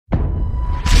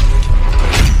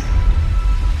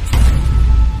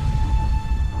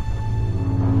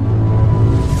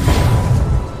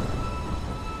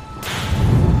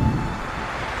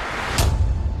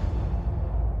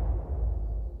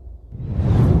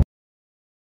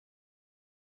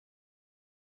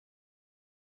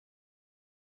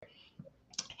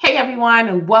everyone,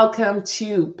 and welcome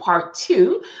to part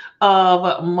two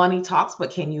of Money Talks, but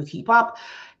Can You Keep Up?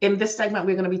 In this segment,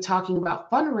 we're going to be talking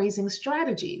about fundraising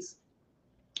strategies.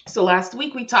 So last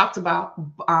week we talked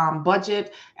about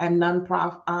budget and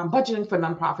budgeting for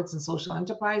nonprofits and social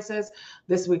enterprises.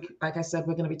 This week, like I said,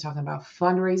 we're going to be talking about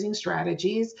fundraising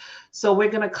strategies. So we're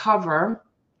going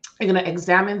to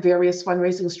examine various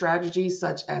fundraising strategies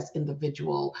such as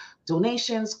individual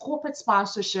donations, corporate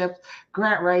sponsorship,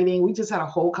 grant writing. We just had a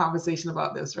whole conversation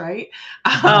about this, right?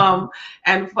 And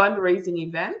fundraising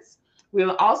events.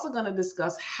 We're also going to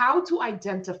discuss how to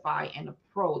identify and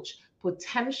approach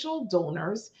potential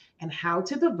donors and how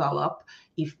to develop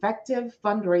effective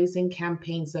fundraising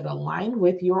campaigns that align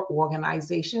with your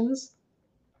organization's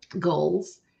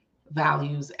goals,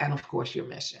 values, and of course, your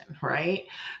mission, right?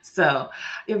 So,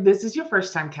 if this is your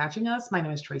first time catching us, my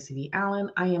name is Tracy V.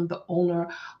 Allen. I am the owner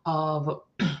of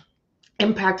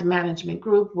Impact Management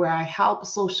Group, where I help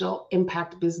social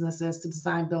impact businesses to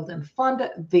design, build, and fund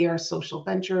their social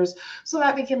ventures so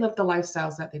that they can live the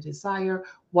lifestyles that they desire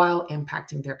while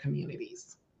impacting their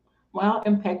communities. While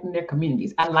impacting their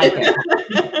communities. I like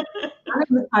that. My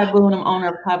name is Ty Boone. I'm owner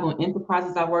of Ty Boone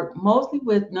Enterprises. I work mostly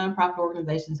with nonprofit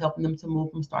organizations, helping them to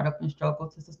move from startup and struggle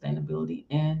to sustainability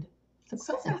and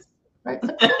success. Right?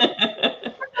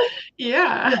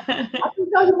 Yeah. I can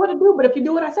tell you what to do, but if you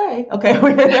do what I say, okay.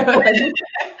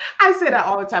 I say that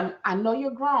all the time. I know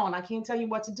you're grown. I can't tell you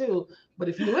what to do, but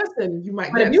if you listen, you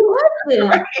might. But if you listen,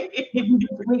 right?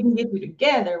 We can get you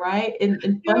together, right? And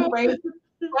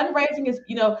fundraising is,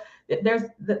 there's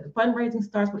the fundraising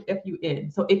starts with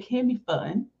FUN, so it can be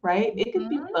fun, right? It can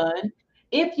be fun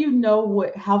if you know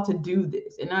how to do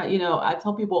this. And I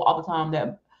tell people all the time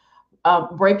that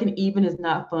breaking even is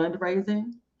not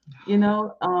fundraising.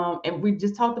 And we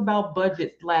just talked about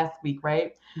budgets last week,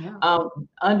 right? Yeah.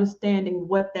 Understanding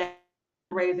what that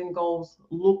raising goals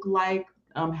look like,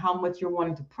 how much you're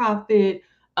wanting to profit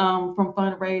from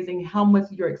fundraising, how much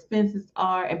your expenses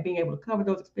are, and being able to cover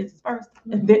those expenses first,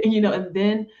 and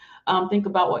then think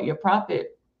about what your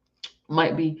profit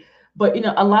might be. But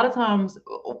a lot of times,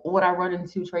 what I run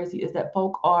into, Tracy, is that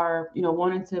folk are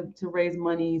wanting to raise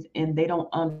monies and they don't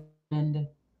understand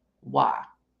why.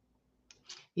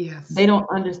 Yes. They don't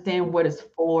understand what it's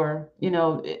for.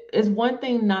 It's one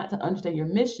thing not to understand your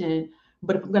mission,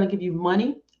 but if I'm going to give you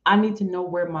money, I need to know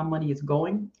where my money is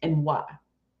going and why,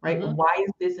 right? Mm-hmm. Why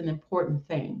is this an important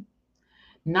thing?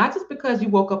 Not just because you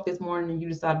woke up this morning and you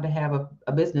decided to have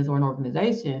a business or an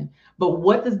organization, but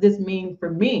what does this mean for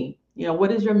me?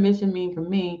 What does your mission mean for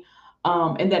me?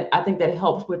 And that I think that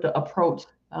helps with the approach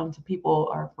to people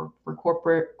or for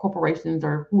corporations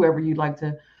or whoever you'd like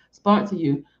to sponsor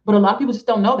you. But a lot of people just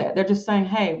don't know that. They're just saying,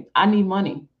 hey, I need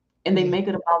money. And they make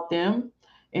it about them.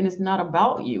 And it's not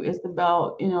about you. It's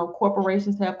about,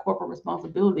 corporations have corporate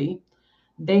responsibility.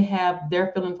 They have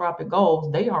their philanthropic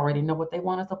goals. They already know what they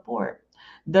want to support.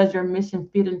 Does your mission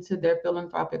fit into their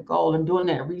philanthropic goal? And doing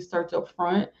that research up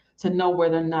front to know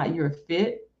whether or not you're a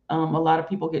fit. A lot of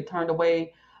people get turned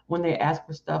away when they ask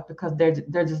for stuff because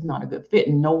they're just not a good fit.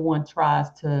 And no one tries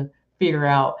to figure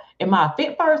out, am I a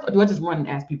fit first, or do I just run and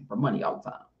ask people for money all the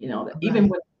time? Even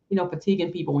with,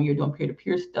 fatiguing people when you're doing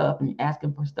peer-to-peer stuff and you're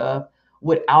asking for stuff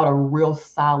without a real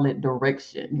solid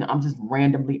direction. I'm just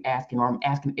randomly asking, or I'm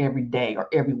asking every day or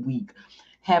every week,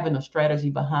 having a strategy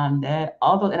behind that.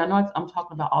 And I know I'm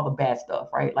talking about all the bad stuff,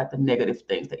 right? Like the negative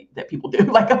things that people do.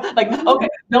 like, okay,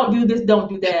 don't do this, don't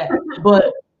do that.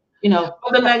 But well,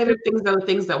 the negative things are the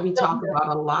things that we talk about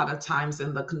a lot of times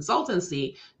in the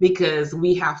consultancy, because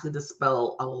we have to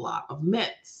dispel a lot of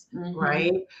myths,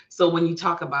 right? So when you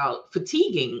talk about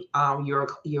fatiguing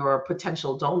your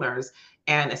potential donors,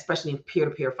 and especially in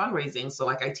peer-to-peer fundraising. So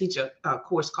like I teach a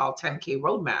course called 10K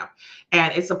Roadmap,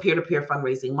 and it's a peer-to-peer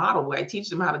fundraising model where I teach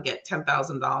them how to get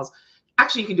 $10,000.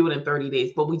 Actually, you can do it in 30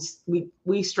 days, but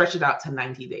we stretch it out to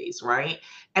 90 days, right?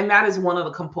 And that is one of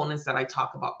the components that I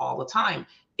talk about all the time,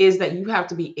 is that you have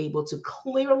to be able to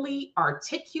clearly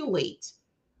articulate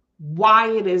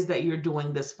why it is that you're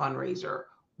doing this fundraiser.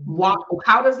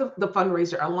 How does the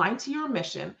fundraiser align to your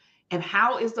mission? And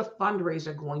how is the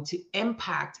fundraiser going to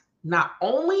impact not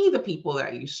only the people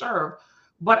that you serve,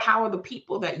 but how are the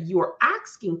people that you're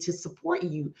asking to support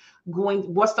you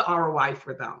what's the ROI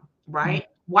for them, right?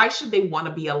 Why should they want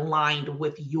to be aligned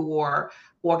with your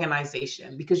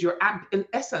organization? Because you're, in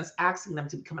essence, asking them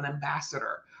to become an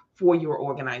ambassador for your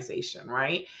organization,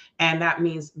 right? And that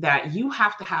means that you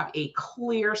have to have a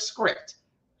clear script,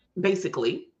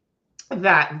 basically,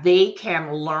 that they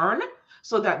can learn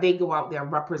so that they go out there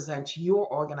and represent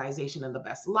your organization in the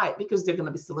best light, because they're going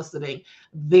to be soliciting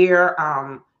their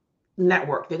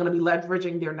network. They're going to be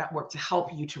leveraging their network to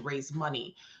help you to raise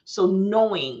money. So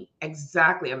knowing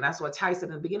exactly, and that's what Ty said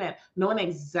in the beginning, knowing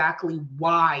exactly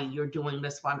why you're doing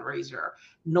this fundraiser,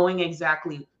 knowing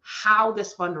exactly how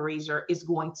this fundraiser is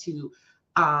going to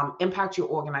impact your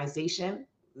organization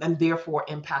and therefore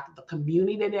impact the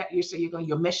community that you're, so you're going,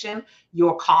 your mission,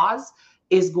 your cause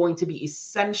is going to be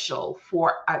essential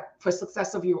for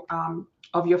success of your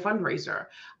fundraiser.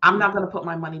 I'm not going to put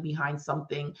my money behind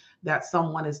something that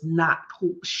someone is not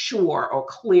sure or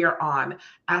clear on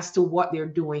as to what they're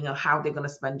doing and how they're going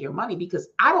to spend your money, because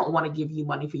I don't want to give you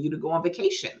money for you to go on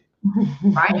vacation,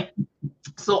 right?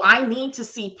 So I need to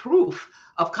see proof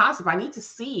of concept. I need to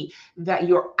see that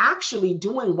you're actually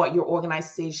doing what your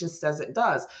organization says it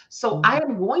does. So I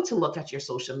am going to look at your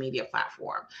social media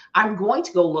platform. I'm going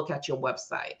to go look at your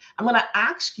website. I'm going to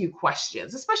ask you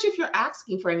questions, especially if you're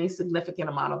asking for any significant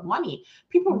amount of money.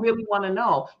 People really want to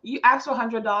know. You ask for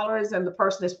 $100 and the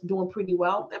person is doing pretty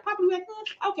well, they're probably like,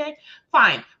 okay,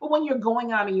 fine. But when you're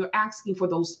going out and you're asking for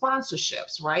those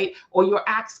sponsorships, right? Or you're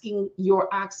asking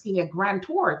a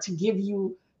grantor to give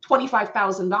you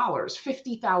 $25,000,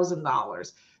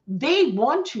 $50,000. They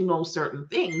want to know certain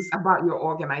things about your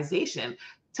organization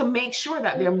to make sure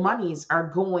that their monies are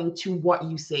going to what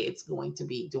you say it's going to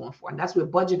be doing for. And that's where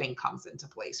budgeting comes into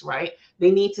place, right? They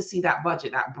need to see that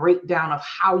budget, that breakdown of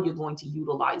how you're going to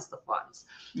utilize the funds.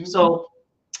 So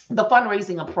the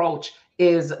fundraising approach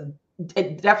is,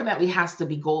 it definitely has to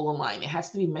be goal aligned, it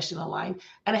has to be mission aligned,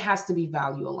 and it has to be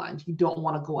value aligned. You don't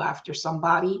want to go after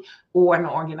somebody or an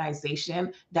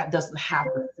organization that doesn't have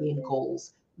the same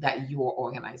goals that your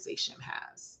organization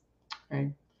has.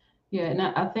 Right. Yeah, and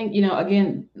I think,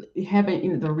 again,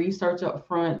 having, the research up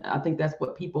front, I think that's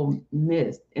what people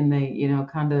miss, and they,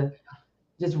 kind of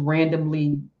just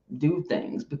randomly do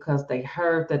things because they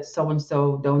heard that so and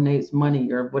so donates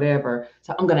money or whatever.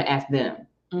 So I'm going to ask them.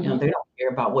 They don't care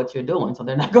about what you're doing, so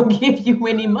they're not going to give you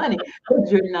any money because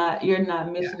you're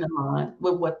not mission aligned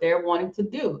with what they're wanting to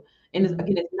do. And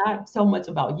again, it's not so much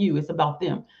about you; it's about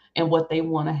them and what they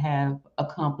want to have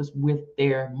accomplished with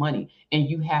their money. And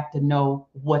you have to know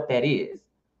what that is.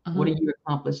 What are you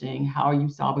accomplishing? How are you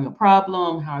solving a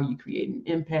problem? How are you creating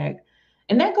impact?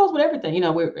 And that goes with everything.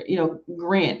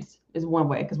 Grants is one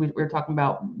way because we're talking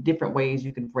about different ways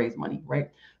you can raise money, right?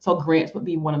 So grants would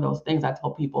be one of those things I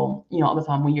tell people, all the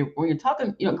time, when you're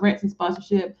talking, grants and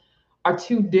sponsorship are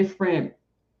two different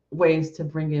ways to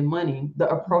bring in money. The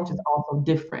approach is also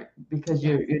different because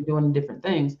you're doing different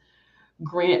things.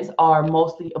 Grants are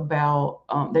mostly about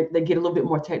they get a little bit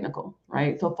more technical,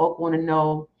 right? So folk want to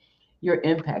know your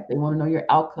impact, they want to know your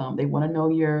outcome, they want to know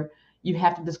you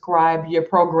have to describe your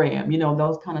program,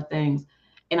 those kind of things.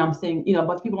 And I'm saying,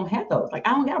 but people don't have those. Like,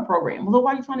 I don't got a program. Well,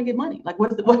 why are you trying to get money? Like,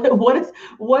 what is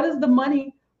the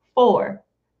money for,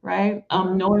 right?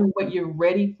 Knowing what you're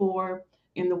ready for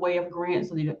in the way of grants,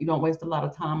 so you don't waste a lot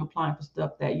of time applying for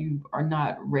stuff that you are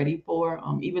not ready for.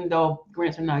 Even though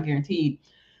grants are not guaranteed,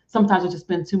 sometimes we just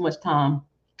spend too much time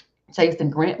chasing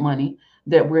grant money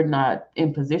that we're not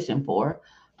in position for.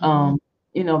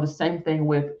 The same thing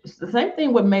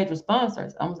with major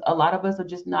sponsors. A lot of us are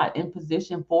just not in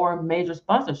position for major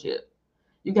sponsorship.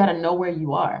 You got to know where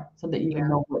you are so that you can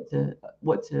know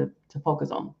what to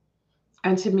focus on.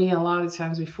 And to me, a lot of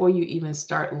times before you even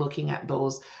start looking at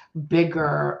those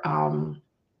bigger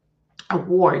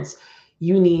awards,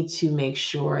 you need to make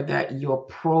sure that your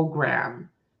program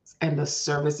and the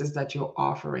services that you're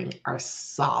offering are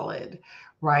solid,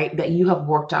 right? That you have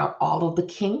worked out all of the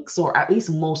kinks, or at least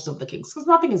most of the kinks, because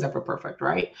nothing is ever perfect,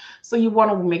 right? So you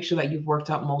want to make sure that you've worked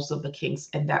out most of the kinks,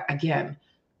 and that, again,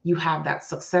 you have that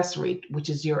success rate, which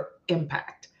is your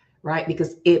impact, right?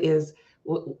 Because it is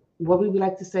what we would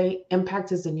like to say,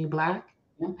 impact is the new black,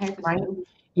 right?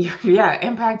 Yeah,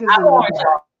 impact is the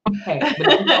new Okay,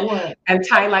 but you know black. what? And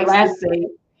Ty likes to say,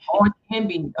 Orange can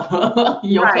be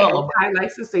your right. color. And I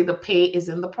likes to say the pay is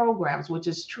in the programs, which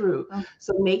is true. Oh.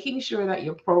 So making sure that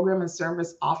your program and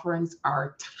service offerings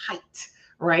are tight,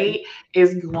 right,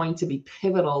 is going to be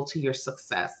pivotal to your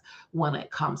success when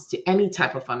it comes to any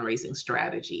type of fundraising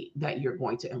strategy that you're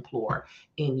going to employ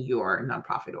in your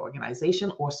nonprofit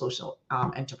organization or social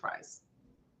enterprise.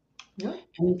 Yeah.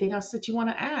 Anything else that you want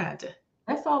to add?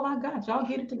 That's all I got. Y'all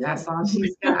get it together. That's all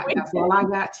she's got. That's all I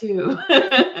got too.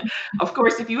 Of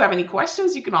course, if you have any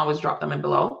questions, you can always drop them in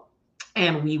below,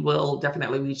 and we will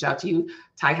definitely reach out to you.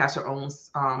 Ty has her own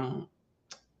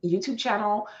YouTube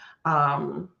channel.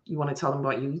 You want to tell them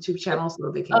about your YouTube channel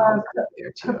so they can go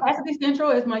there too. Capacity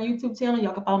Central is my YouTube channel.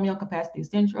 Y'all can follow me on Capacity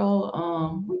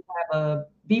Central. We have a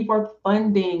Be Worth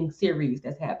Funding series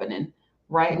that's happening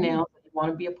right now. So you want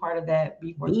to be a part of that,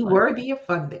 be Be worthy of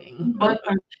funding.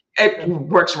 It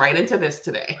works right into this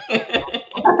today.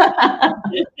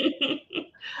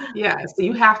 Yeah, so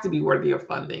you have to be worthy of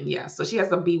funding. Yeah, so she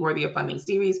has a Be Worthy of Funding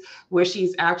series where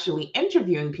she's actually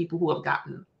interviewing people who have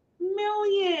gotten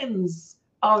millions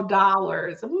of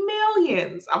dollars,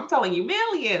 millions. I'm telling you,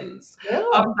 millions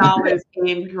of dollars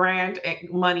in grant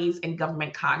monies and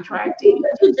government contracting.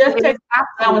 She just It is texted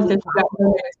Balance absolutely that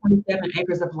she got 27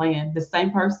 acres of land. The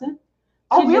same person.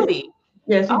 Oh, She just, really?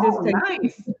 yeah, she just Oh, texted.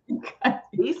 nice.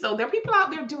 See, so there are people out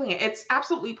there doing it. It's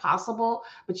absolutely possible,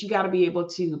 but you got to be able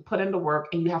to put in the work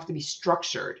and you have to be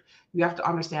structured. You have to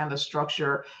understand the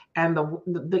structure and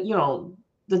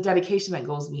the dedication that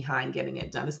goes behind getting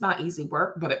it done. It's not easy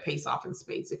work, but it pays off in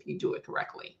spades if you do it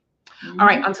correctly. All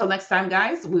right, until next time,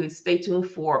 guys, we stay tuned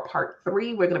for part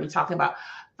 3. We're going to be talking about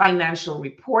financial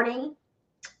reporting.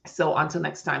 So until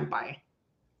next time, bye.